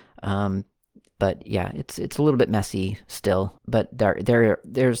 But yeah, it's a little bit messy still, but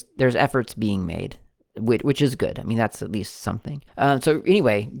there's efforts being made, which is good. I mean, that's at least something. So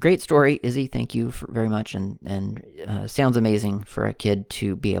anyway, great story, Izzy. Thank you very much, and sounds amazing for a kid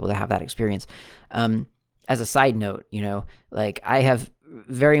to be able to have that experience. As a side note, like I have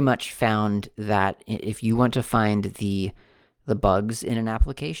very much found that if you want to find the bugs in an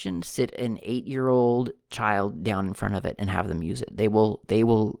application, sit an 8-year-old child down in front of it and have them use it. They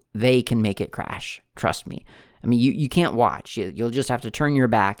can make it crash. Trust me. I mean, you can't watch. You'll just have to turn your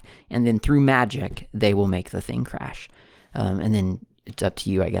back, and then through magic, they will make the thing crash. And then it's up to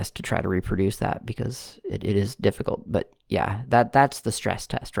you, I guess, to try to reproduce that, because it is difficult. But yeah, that's the stress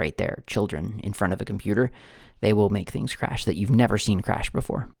test right there. Children in front of a computer, they will make things crash that you've never seen crash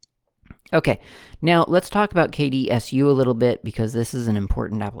before. Okay, now let's talk about kdsu a little bit, because this is an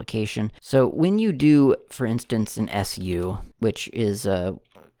important application. So when you do, for instance, an SU, which is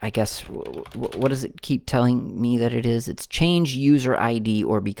I guess, what does it keep telling me that it is? It's change user ID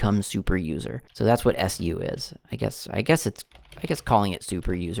or become super user. So that's what SU is. I guess calling it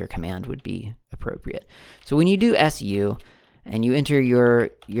super user command would be appropriate. So when you do SU and you enter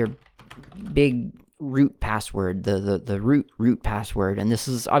your big root password, the root password, and this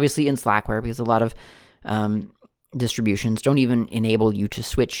is obviously in Slackware, because a lot of distributions don't even enable you to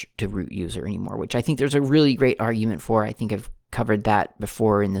switch to root user anymore, which I think there's a really great argument for. I think I've covered that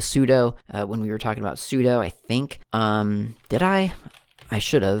before in the sudo, when we were talking about sudo, I think. Did I? I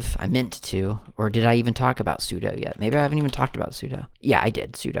should have. I meant to. Or did I even talk about sudo yet? Maybe I haven't even talked about sudo. Yeah, I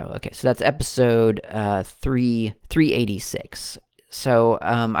did. Sudo. Okay, so that's episode 386. So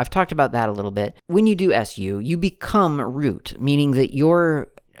I've talked about that a little bit. When you do SU, you become root, meaning that your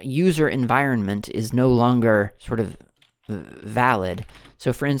user environment is no longer sort of valid.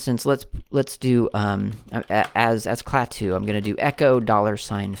 So for instance, let's do as clat2, I'm going to do echo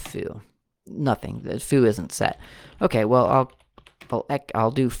 $foo. Nothing. The foo isn't set. Okay, well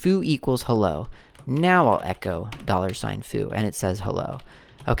I'll do foo equals hello. Now I'll echo $foo, and it says hello.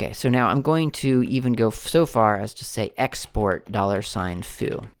 Okay, so now I'm going to even go so far as to say export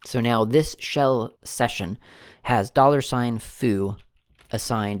 $foo. So now this shell session has $foo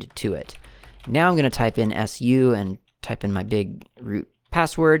assigned to it. Now I'm going to type in SU and type in my big root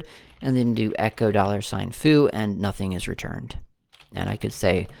password, and then do echo $foo, and nothing is returned. And I could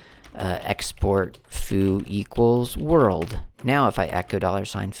say export foo equals world. Now if I echo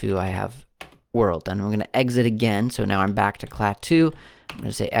 $foo, I have world. And I'm going to exit again, so now I'm back to clat2. I'm going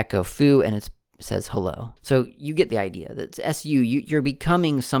to say echo foo, and it says hello. So you get the idea. That's SU. You're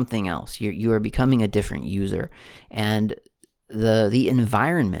becoming something else. You are becoming a different user. And the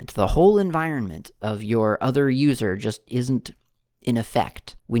environment, the whole environment of your other user just isn't in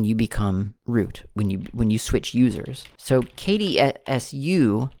effect when you become root, when you switch users. So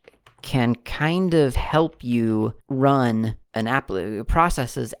kdsu can kind of help you run an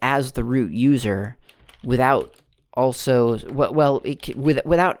processes as the root user without also, well,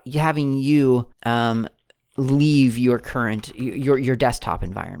 without having you leave your current your desktop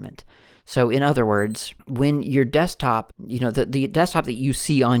environment. So in other words, when your desktop, the desktop that you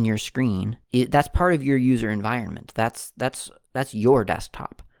see on your screen, that's part of your user environment. That's your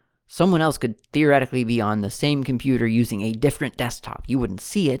desktop. Someone else could theoretically be on the same computer using a different desktop. You wouldn't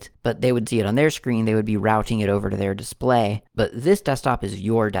see it, but they would see it on their screen. They would be routing it over to their display. But this desktop is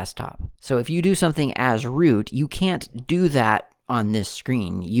your desktop. So if you do something as root, you can't do that on this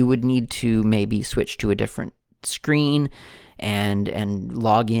screen. You would need to maybe switch to a different screen and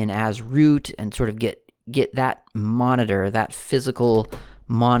log in as root and sort of get that monitor, that physical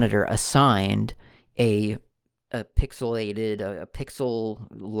monitor, assigned a pixelated, a pixel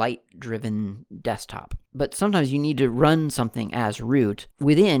light-driven desktop. But sometimes you need to run something as root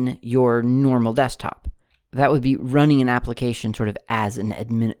within your normal desktop. That would be running an application sort of as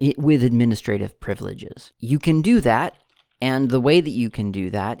with administrative privileges. You can do that, and the way that you can do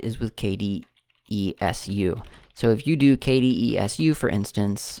that is with kdesu. So if you do kdesu, for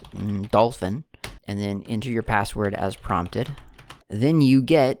instance, dolphin, and then enter your password as prompted, then you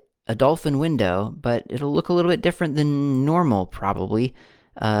get a dolphin window, but it'll look a little bit different than normal, probably,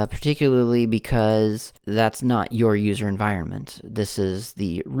 particularly because that's not your user environment. This is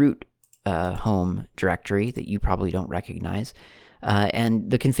the root home directory that you probably don't recognize. And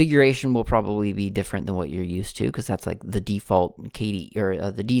the configuration will probably be different than what you're used to, because that's like the default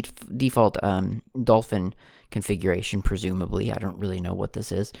default dolphin configuration, presumably. I don't really know what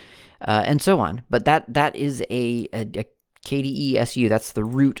this is, and so on. But that is a kdesu. That's the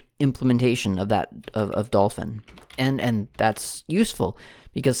root implementation of that of dolphin, and that's useful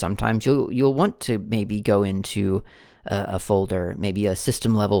because sometimes you'll want to maybe go into a folder, maybe a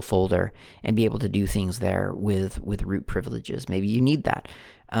system level folder, and be able to do things there with root privileges. Maybe you need that.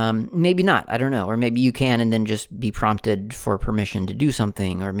 Maybe not, I don't know. Or maybe you can and then just be prompted for permission to do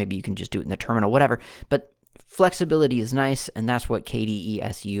something, or maybe you can just do it in the terminal, whatever. But flexibility is nice, and that's what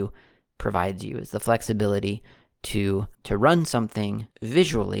kdesu provides you, is the flexibility to run something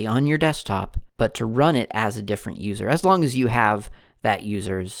visually on your desktop, but to run it as a different user, as long as you have that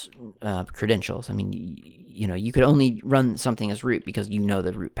user's credentials. I mean, you could only run something as root because you know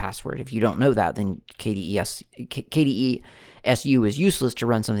the root password. If you don't know that, then kdesu is useless to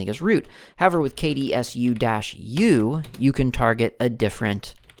run something as root. However, with kdesu-u, you can target a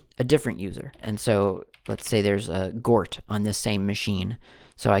different user. And so let's say there's a Gort on this same machine.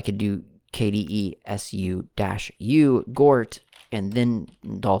 So I could do kdesu-u Gort, and then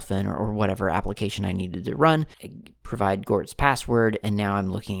dolphin or whatever application I needed to run, provide Gort's password, and now I'm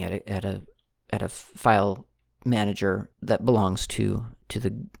looking at a file manager that belongs to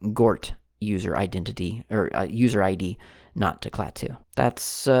the Gort user identity, or user ID, not to Klaatu.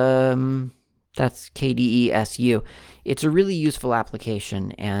 That's kdesu. It's a really useful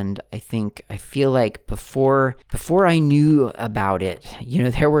application, and I feel like before I knew about it,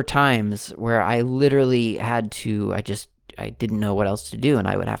 there were times where I literally had to, I didn't know what else to do, and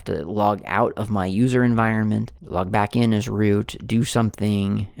I would have to log out of my user environment, log back in as root, do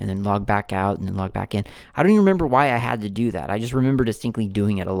something, and then log back out, and then log back in. I don't even remember why I had to do that. I just remember distinctly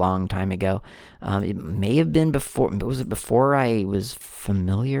doing it a long time ago. It may have been before, was it before I was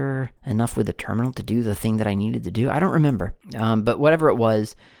familiar enough with the terminal to do the thing that I needed to do? I don't remember. But whatever it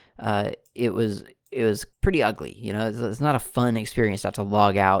was pretty ugly. It's not a fun experience to have to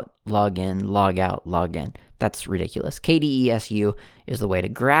log out, log in, log out, log in. That's ridiculous. kdesu is the way to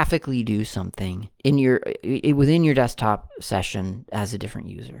graphically do something within your desktop session as a different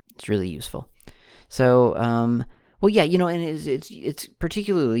user. It's really useful. So, well, yeah, and it's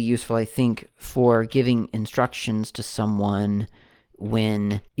particularly useful, I think, for giving instructions to someone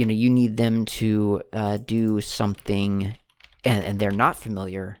when you need them to do something and they're not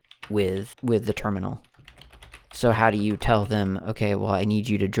familiar with the terminal. So how do you tell them, okay, well, I need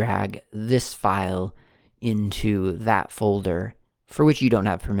you to drag this file into that folder for which you don't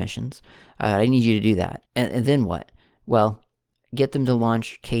have permissions. I need you to do that. And then what? Well, get them to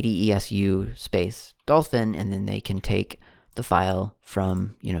launch kdesu space dolphin, and then they can take the file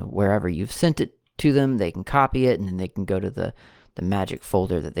from, wherever you've sent it to them. They can copy it, and then they can go to the magic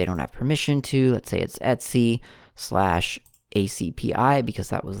folder that they don't have permission to. Let's say it's etsy/ACPI, because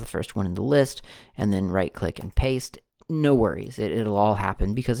that was the first one in the list, and then right click and paste. No worries, it'll all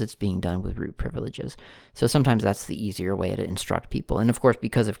happen because it's being done with root privileges. So sometimes that's the easier way to instruct people. And of course,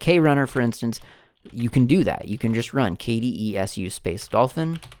 because of krunner, for instance, you can do that. You can just run kdesu space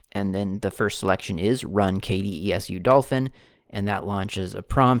dolphin, and then the first selection is run kdesu dolphin, and that launches a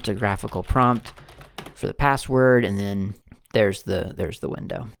prompt, a graphical prompt for the password, and then there's the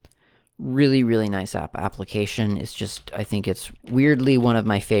window. really, really nice application. It's just, I think it's weirdly one of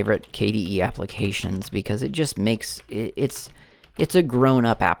my favorite KDE applications because it just makes it's a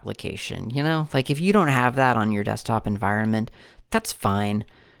grown-up application, you know? Like, if you don't have that on your desktop environment, that's fine.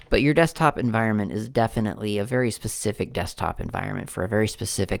 But your desktop environment is definitely a very specific desktop environment for a very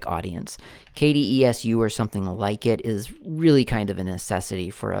specific audience. KDESU or something like it is really kind of a necessity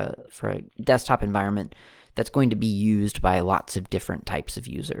for a desktop environment that's going to be used by lots of different types of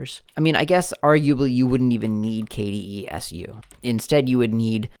users. I mean, I guess arguably you wouldn't even need KDESU. Instead, you would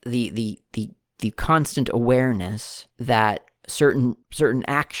need the constant awareness that certain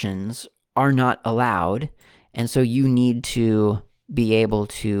actions are not allowed, and so you need to be able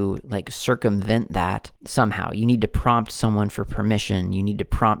to like circumvent that somehow. You need to prompt someone for permission. You need to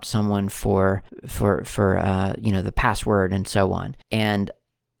prompt someone for the password and so on. And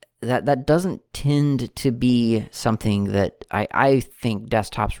that doesn't tend to be something that I think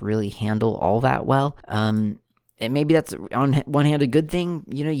desktops really handle all that well. And maybe that's on one hand a good thing.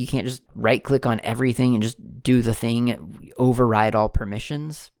 You know, you can't just right click on everything and just do the thing, override all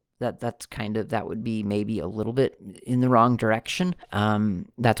permissions. That would be maybe a little bit in the wrong direction.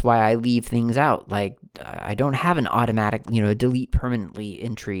 That's why I leave things out. Like, I don't have an automatic, delete permanently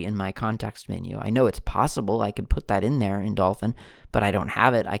entry in my context menu. I know it's possible. I can put that in there in Dolphin, but I don't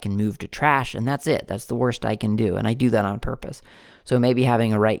have it. I can move to trash, and that's it. That's the worst I can do, and I do that on purpose. So maybe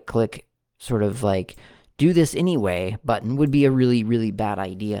having a right-click sort of like, do this anyway button would be a really, really bad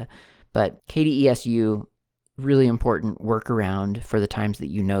idea. But KDESU, really important workaround for the times that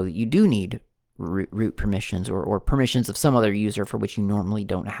you know that you do need root permissions or permissions of some other user for which you normally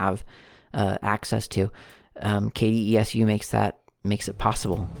don't have access to. KDESU makes it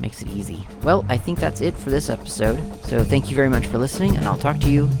possible, makes it easy. Well, I think that's it for this episode. So thank you very much for listening, and I'll talk to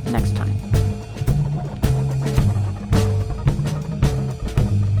you next time.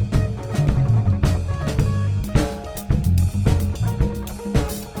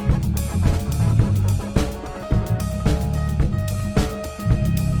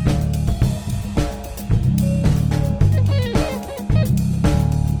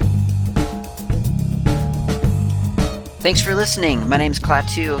 Thanks for listening. My name's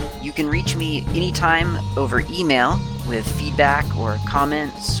Klaatu. You can reach me anytime over email with feedback or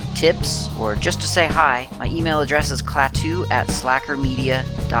comments, tips, or just to say hi. My email address is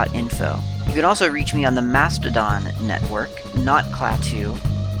klaatu@slackermedia.info. You can also reach me on the Mastodon network, not Klaatu,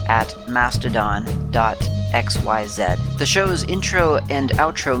 at mastodon.xyz. The show's intro and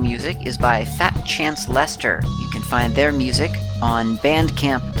outro music is by Fat Chance Lester. You can find their music on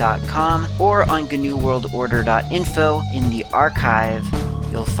bandcamp.com or on GNUWorldOrder.info. In the archive,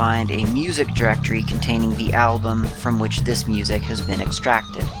 you'll find a music directory containing the album from which this music has been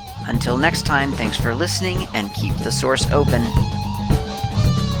extracted. Until next time, thanks for listening, and keep the source open.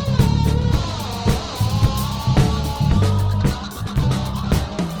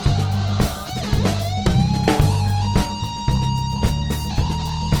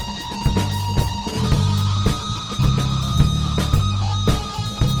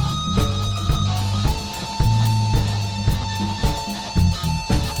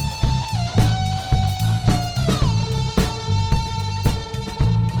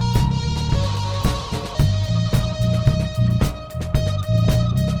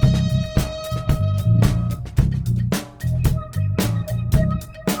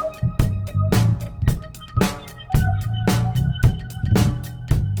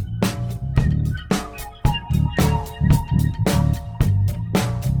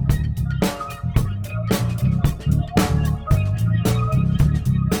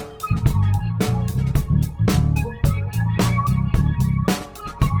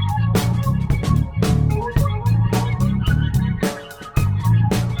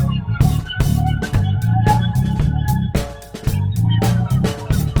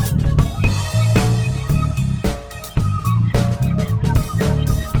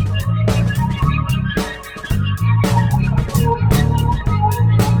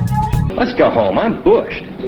 Let's go home. I'm bushed.